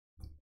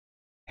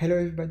Hello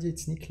everybody,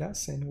 it's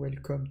Niklas and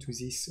welcome to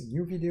this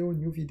new video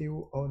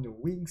on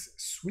Wings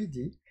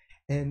 3D.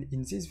 And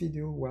in this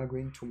video we are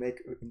going to make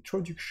an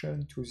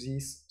introduction to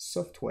this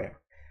software.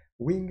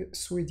 Wing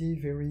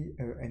 3D, very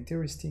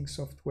interesting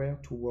software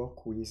to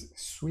work with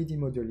 3D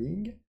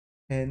modeling,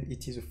 and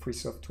it is a free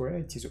software,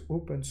 it is an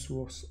open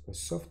source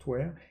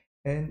software,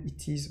 and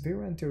it is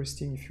very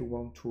interesting if you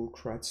want to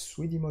create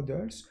 3D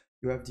models.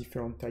 You have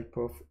different type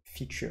of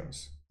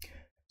features.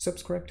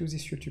 Subscribe to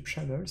this YouTube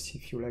channel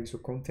if you like the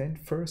content.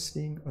 First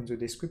link on the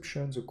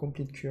description, the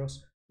complete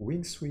course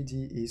Wings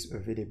 3D is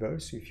available.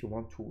 So if you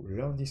want to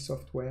learn this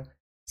software,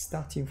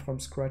 starting from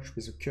scratch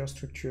with the course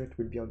structure, it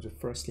will be on the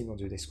first link on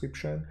the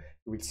description.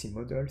 You will see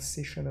model,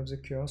 session of the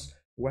course,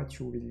 what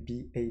you will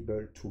be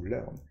able to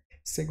learn.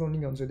 Second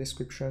link on the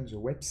description, the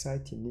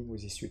website in link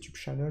with this YouTube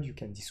channel. You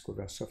can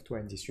discover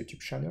software in these YouTube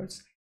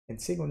channels. And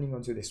second link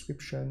on the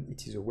description,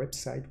 it is a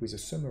website with a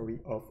summary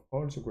of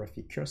all the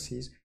graphic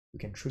courses. You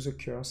can choose a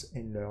course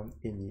and learn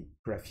any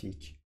graphic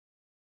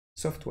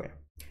software.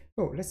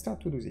 So let's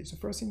start to do this. The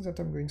first thing that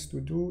I'm going to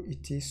do,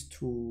 it is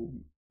to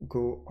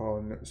go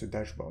on the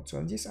dashboard. So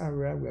in this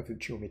area, we have the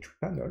geometry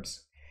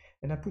panels,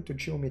 and I put a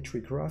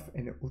geometry graph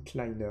and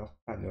outliner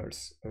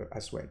panels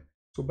as well.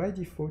 So by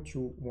default,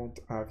 you won't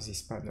have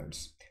these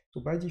panels.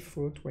 So by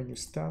default, when you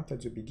start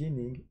at the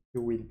beginning,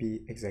 you will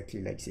be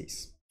exactly like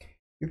this.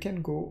 You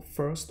can go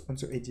first on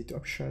the edit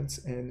options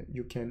and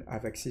you can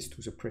have access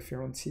to the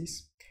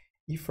preferences.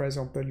 If, for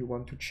example, you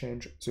want to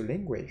change the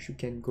language, you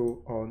can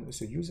go on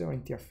the user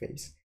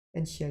interface,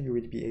 and here you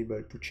will be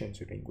able to change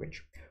the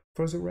language.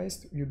 For the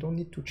rest, you don't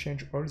need to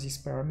change all these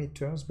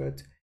parameters,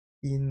 but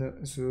in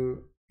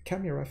the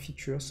camera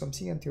feature,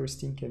 something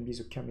interesting can be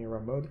the camera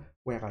mode,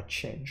 where I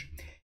change.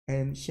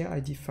 And here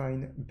I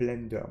define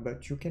Blender,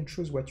 but you can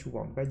choose what you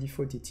want. By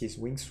default, it is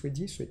Wings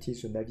 3D, so it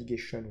is the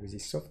navigation with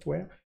this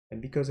software.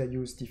 And because I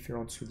use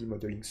different 3D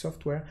modeling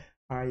software,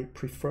 I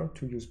prefer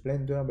to use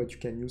Blender, but you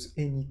can use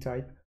any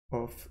type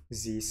of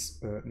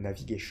this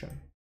navigation.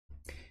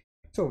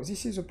 So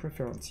this is the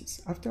preferences.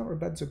 After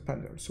about the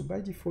panel, so by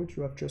default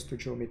you have just the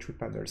geometry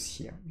panels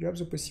here. You have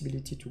the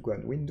possibility to go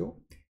on window.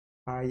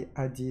 I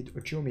added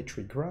a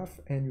geometry graph,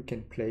 and you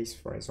can place,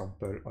 for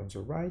example, on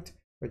the right,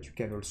 but you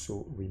can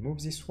also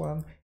remove this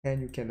one,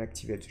 and you can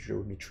activate the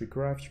geometry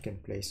graph. You can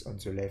place on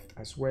the left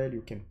as well.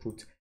 You can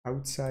put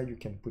outside, you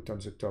can put on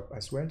the top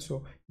as well.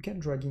 So you can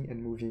dragging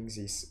and moving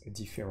these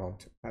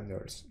different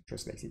panels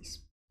just like this.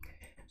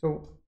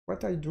 So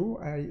what I do,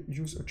 I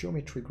use a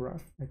geometry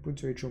graph. I put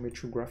the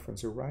geometry graph on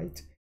the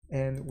right,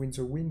 and with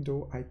the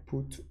window, I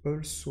put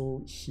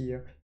also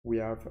here, we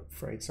have,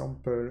 for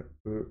example,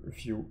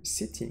 view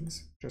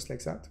settings, just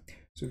like that.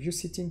 So view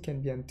setting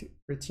can be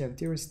pretty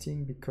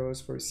interesting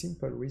because for a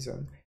simple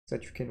reason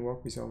that you can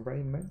work with the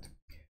environment.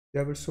 You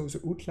have also the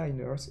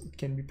outliners. It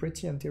can be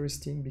pretty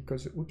interesting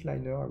because the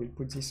outliner, I will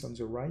put this on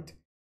the right,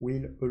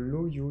 will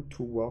allow you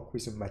to work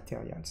with the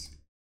materials.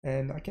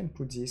 And I can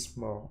put this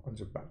more on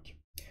the back.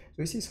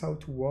 So this is how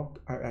to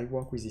work. I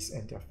work with this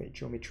interface,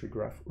 geometry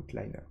graph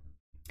outliner.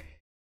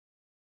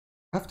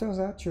 After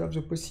that, you have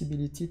the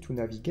possibility to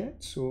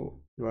navigate.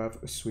 So you have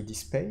a 3D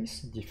space,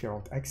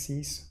 different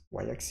axes,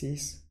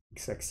 y-axis,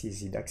 x-axis,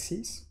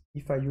 z-axis.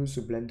 If I use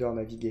the Blender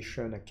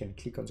navigation, I can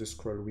click on the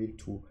scroll wheel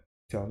to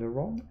turn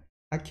around.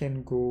 I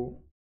can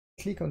go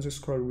click on the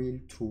scroll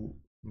wheel to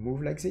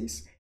move like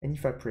this. And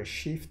if I press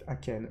shift, I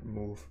can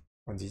move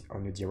on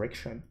a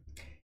direction.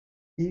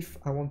 If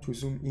I want to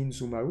zoom in,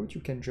 zoom out,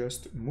 you can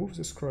just move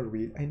the scroll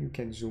wheel and you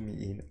can zoom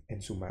in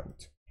and zoom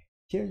out.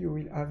 Here you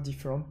will have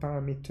different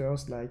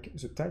parameters like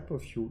the type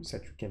of view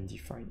that you can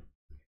define.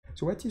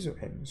 So what is the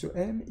aim? The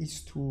aim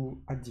is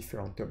to add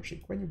different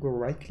objects. When you go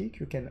right click,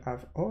 you can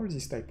have all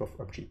this type of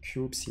object,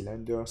 cube,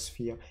 cylinder,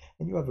 sphere,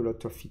 and you have a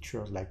lot of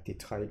features like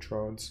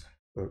tetrahedrons,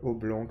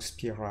 oblong,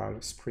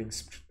 spiral, spring,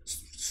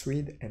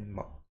 thread, and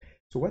more.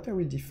 So what I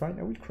will define,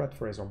 I will create,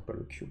 for example,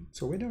 a cube.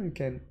 So whether you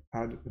can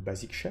add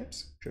basic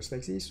shapes, just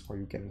like this, or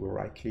you can go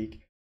right-click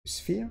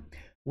sphere,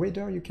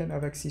 whether you can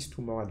have access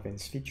to more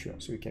advanced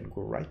features. So you can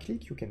go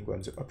right-click, you can go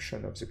on the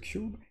option of the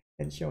cube,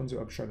 and here on the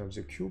option of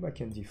the cube, I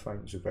can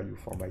define the value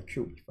for my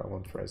cube. If I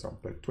want, for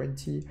example,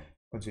 20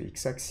 on the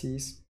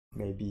x-axis,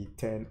 maybe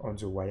 10 on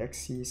the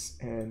y-axis,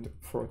 and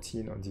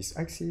 14 on this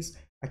axis,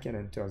 I can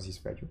enter this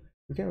value.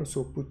 You can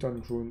also put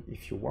on ground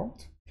if you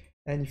want.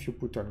 And if you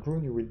put on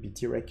ground, you will be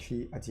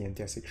directly at the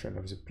intersection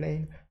of the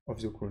plane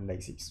of the ground like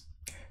this.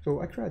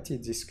 So I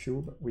created this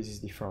cube with this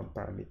different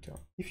parameter.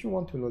 If you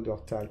want another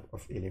type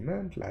of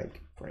element, like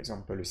for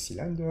example a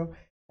cylinder,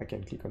 I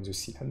can click on the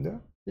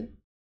cylinder. Okay?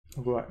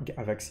 I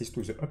have access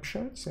to the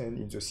options, and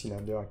in the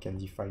cylinder I can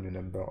define a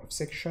number of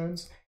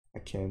sections. I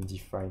can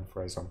define,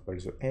 for example,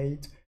 the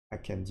height. I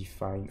can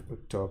define a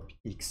top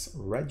X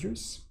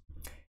radius,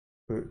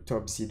 a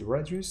top Z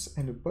radius,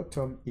 and a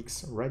bottom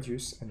X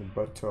radius, and a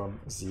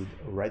bottom Z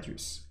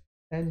radius.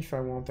 And if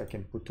I want, I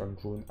can put on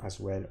ground as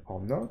well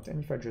or not.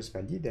 And if I just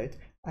validate,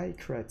 I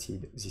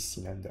created this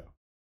cylinder.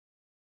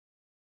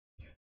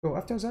 So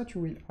after that,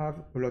 you will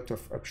have a lot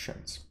of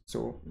options.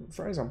 So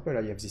for example,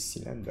 I have this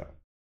cylinder.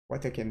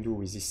 what I can do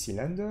with this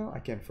cylinder, I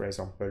can, for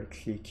example,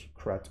 click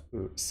create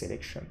a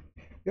selection.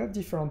 You have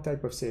different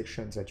types of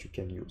selections that you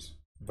can use.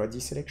 Body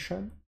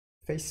selection,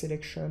 face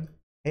selection,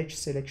 edge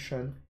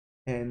selection,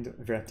 and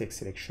vertex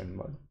selection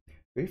mode.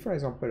 So if, for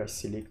example, I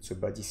select the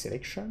body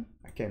selection,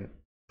 I can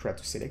create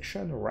a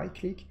selection, right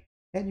click,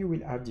 and you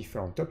will have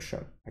different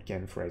options. I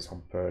can, for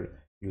example,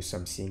 use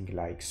something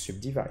like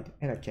subdivide,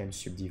 and I can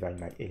subdivide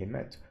my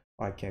element,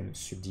 or I can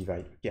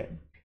subdivide again.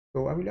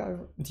 So I will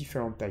have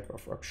different type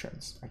of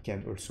options. I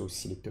can also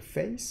select a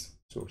face.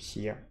 So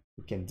here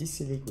you can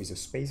deselect with a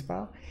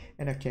spacebar,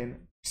 and I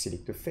can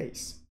select a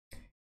face.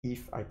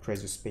 If I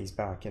press the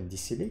spacebar, I can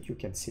deselect. You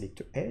can select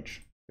the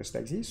edge, just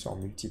like this, or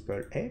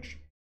multiple edge.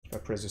 If I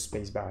press the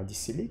spacebar, I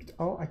deselect,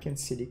 or I can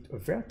select a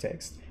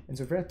vertex, and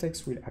the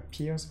vertex will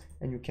appear,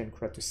 and you can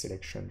create a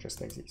selection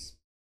just like this.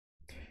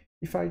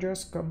 If I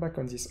just come back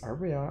on this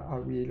area, I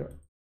will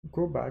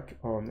go back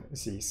on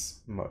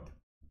this mode.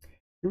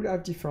 You will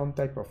have different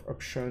type of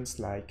options,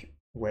 like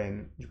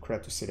when you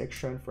create a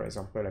selection, for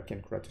example, I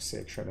can create a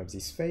selection of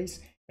this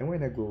face, and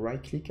when I go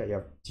right click, I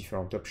have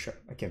different options.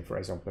 I can, for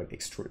example,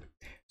 extrude.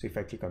 So if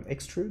I click on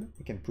extrude,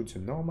 I can put the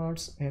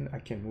normals and I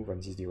can move on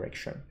this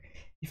direction.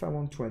 If I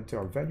want to enter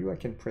a value, I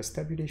can press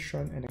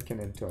tabulation and I can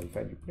enter a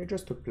value. I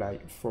just apply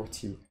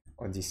 40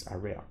 on this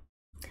area.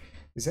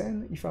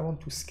 Then if I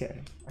want to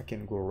scale, I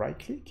can go right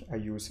click, I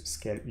use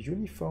scale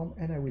uniform,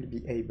 and I will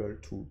be able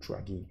to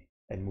dragging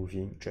and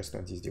moving just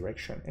on this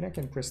direction. And I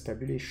can press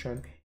tabulation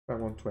if I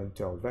want to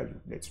enter a value.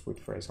 Let's put,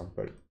 for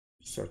example,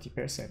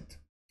 30%.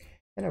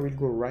 And I will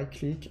go right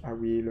click, I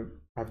will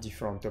have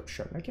different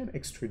options. I can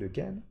extrude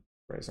again,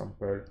 for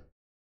example,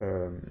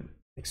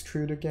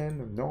 extrude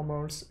again,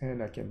 normals,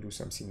 and I can do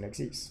something like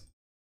this.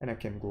 And I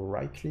can go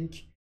right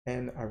click,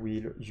 and I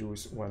will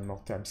use one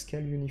more time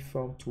scale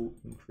uniform to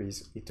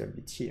increase a little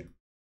bit here.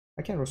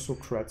 I can also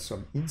create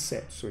some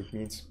inset, so it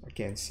means I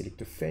can select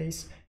the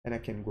face, and I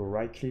can go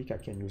right click, I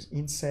can use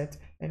inset,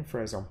 and for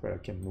example, I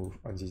can move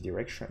on this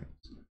direction,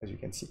 as you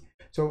can see.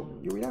 So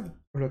you will have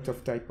a lot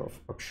of type of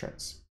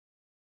options.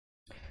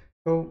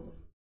 So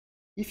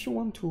if you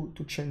want to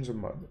change the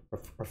mode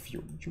of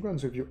view, you go on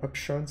the view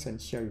options, and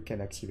here you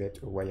can activate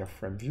a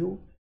wireframe view,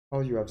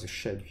 or you have the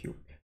shade view.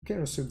 You can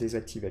also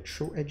deactivate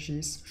show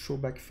edges, show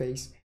back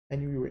face,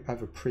 and you will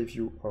have a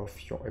preview of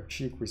your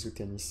object without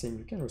anything.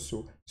 You can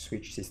also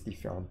switch these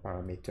different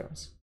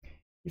parameters.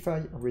 If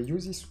I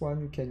reuse this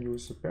one, you can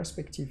use the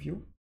perspective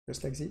view,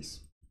 just like this,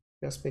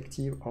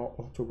 perspective or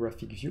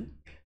orthographic view.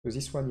 So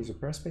this one is a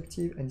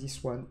perspective, and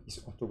this one is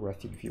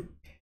orthographic view.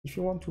 If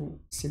you want to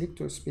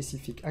select a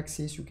specific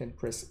axis, you can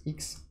press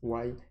X,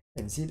 Y,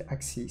 and Z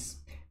axis.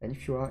 And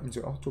if you are in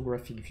the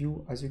orthographic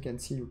view, as you can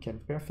see, you can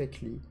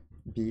perfectly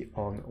be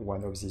on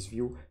one of these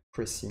views,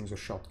 pressing the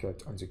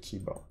shortcut on the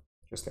keyboard,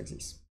 just like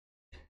this.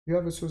 You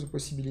have also the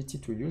possibility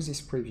to use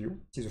this preview.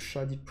 It is a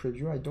shaded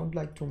preview. I don't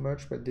like too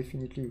much, but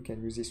definitely you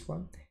can use this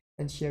one.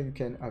 And here you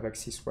can have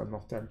access one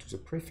more time to the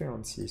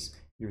preferences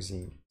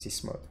using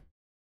this mode.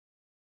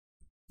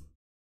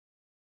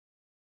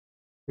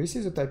 This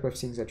is the type of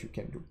things that you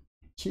can do.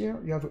 Here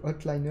you have an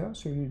outliner,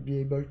 so you'll be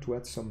able to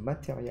add some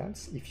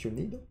materials if you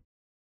need.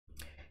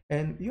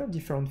 And you have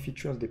different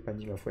features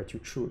depending on what you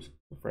choose.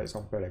 For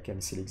example, I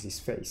can select this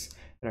face,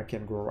 and I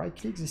can go right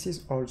click. This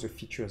is all the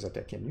features that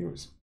I can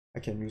use. I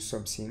can use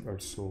something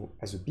also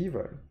as a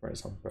bevel, for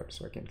example.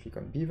 So I can click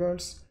on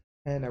bevels,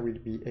 and I will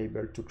be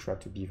able to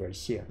create a bevel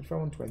here. If I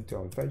want to enter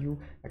a value,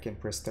 I can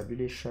press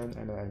tabulation,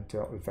 and I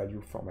enter a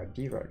value for my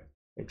bevel.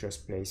 I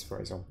just place, for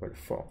example,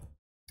 4.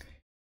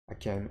 I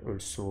can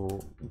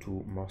also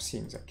do more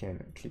things. I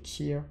can click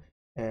here,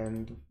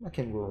 and I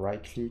can go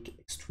right click,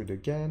 extrude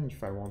again.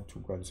 If I want to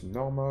go on the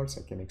normals,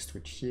 I can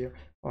extrude here,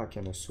 or I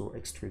can also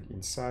extrude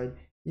inside.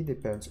 It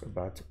depends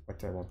about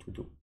what I want to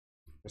do,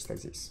 just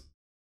like this.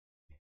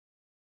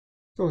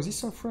 So this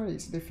software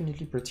is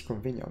definitely pretty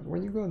convenient.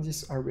 When you go on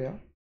this area,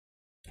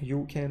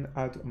 you can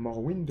add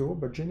more window,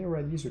 but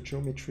generally the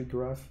geometry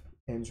graph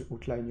and the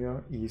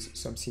outliner is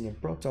something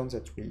important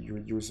that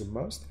you use the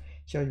most.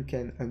 Here you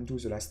can undo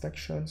the last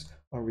actions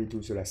or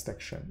redo the last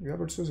action. You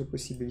have also the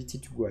possibility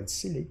to go and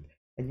select,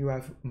 and you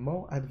have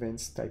more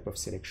advanced type of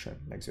selection,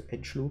 like the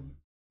edge loop,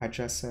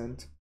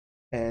 adjacent,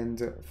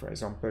 and for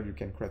example, you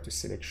can create a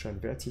selection,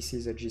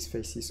 vertices, edges,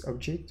 faces,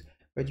 object,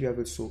 but you have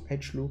also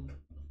edge loop,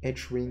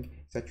 edge ring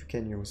that you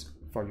can use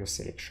for your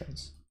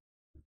selections.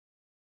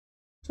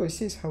 So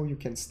this is how you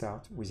can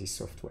start with this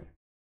software.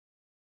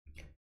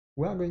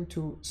 We are going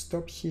to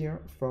stop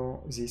here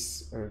for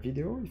this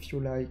video. If you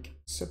like,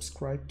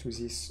 subscribe to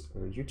these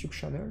YouTube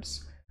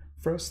channels.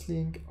 First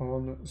link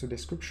on the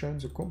description,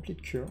 the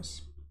complete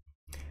course.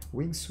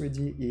 Wings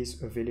 3D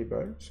is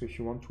available, so if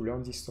you want to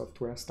learn this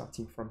software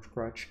starting from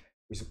scratch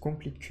with a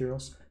complete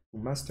course to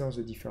master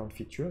the different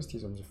features, it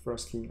is on the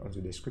first link on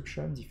the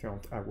description,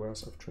 different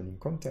hours of training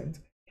content,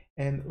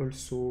 and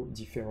also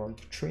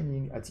different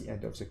training at the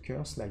end of the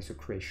course, like the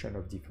creation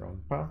of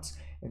different parts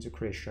and the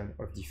creation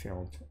of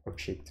different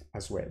objects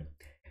as well.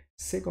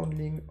 Second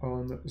link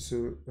on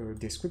the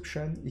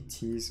description,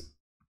 it is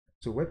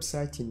the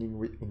website in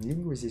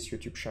link with this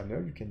YouTube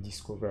channel. You can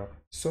discover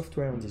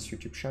software on these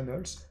YouTube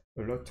channels,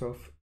 a lot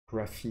of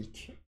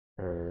graphic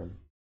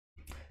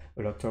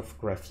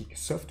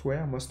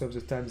software. Most of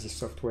the time, these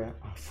software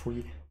are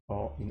free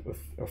or in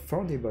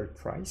affordable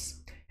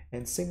price.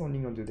 And second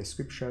link on the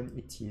description,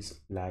 it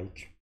is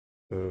like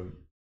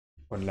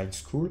online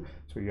school.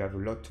 So you have a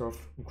lot of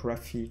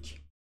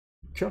graphic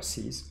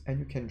courses, and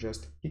you can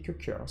just pick a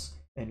course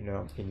and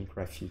learn any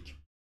graphic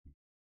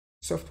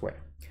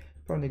software.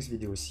 For next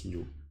video, see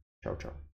you. Ciao, ciao.